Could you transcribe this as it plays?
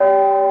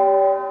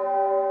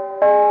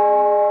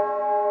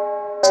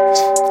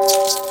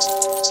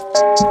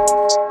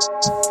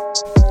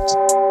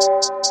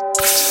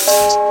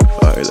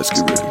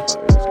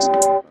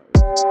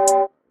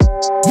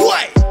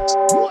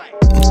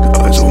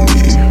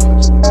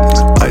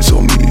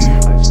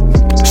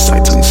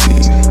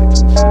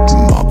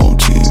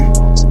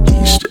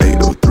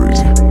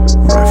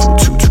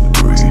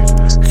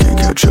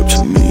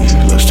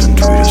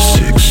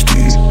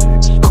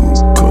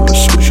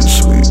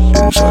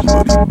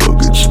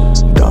buckets.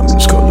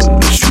 Diamonds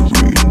colorless, you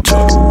reading,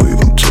 tidal wave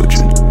I'm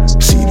touching.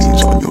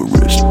 CDs on your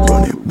wrist,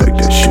 run it back,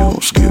 that shit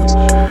won't skip.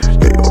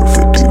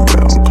 AR-50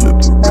 round clip,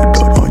 a red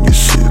dot on your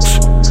six.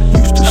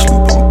 Used to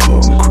sleep on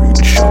concrete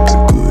and shop at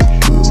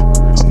Goodwill.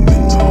 I'm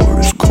in the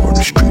hardest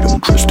corner street, I'm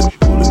dressed to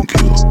pull and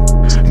kill.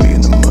 Me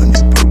and the money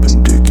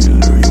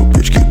perpendicular, your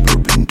bitch keep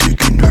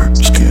perpendicular.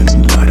 Skin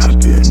light, I've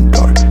been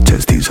dark,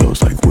 test these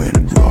hoes like when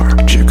raw.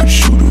 Chicken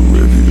shooter,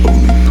 Revy,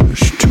 only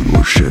push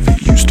two-door Chevy.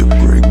 Used to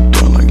break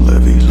down like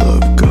Levy,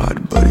 love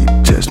God, but he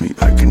test me.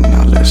 I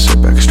cannot let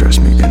setback stress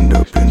me, end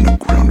up in the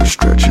ground or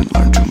stretching.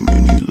 Learn too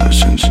many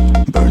lessons,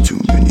 burn too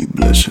many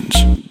blessings.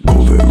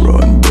 Corvette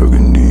riding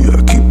Burgundy, I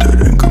keep that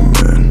anchor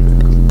man.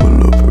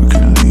 Pull up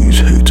Hercules,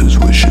 haters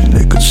wishing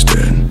they could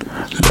stand.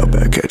 Loud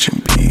back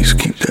catching peas,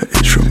 keep that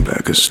itch from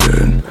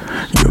Pakistan.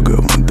 Your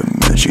girl want the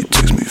man, she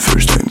takes me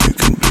first time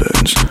making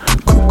plans.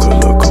 Cool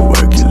color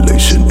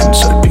coagulation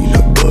inside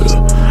peanut butter.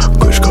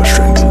 Kush car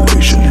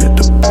strangulation, hit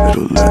the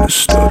pedal and a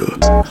stutter.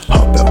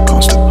 Hop out,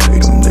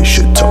 constipate them, they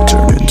shit talk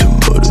turn into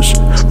mutters.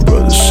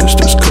 Brothers,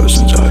 sisters,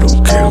 cousins, I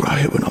don't care, I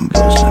hit when I'm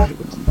buzzing.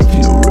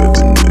 No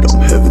revenue,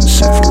 I'm heaven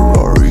sent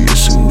Ferrari,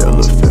 it's an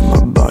elephant.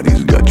 My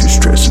body's got you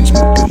stressing,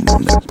 smoking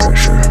on that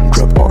pressure.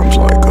 Drop arms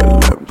like a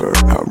leopard,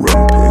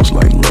 outrun pigs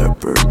like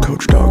leopard.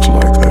 Coach dogs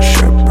like a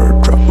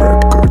shepherd, drop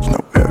records, no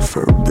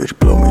effort. Bitch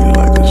blow me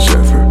like a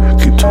zephyr,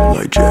 keep tall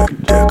like Jack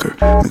Decker.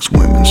 Mix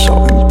women,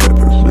 salt and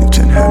pepper, bleach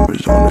and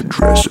hammers on the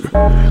dresser.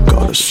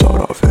 Got a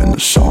sawed off in the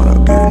sauna,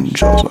 getting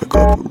jaws like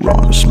a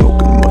piranha.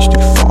 Smoking musty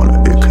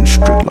fauna, it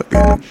constrict like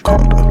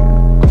anaconda.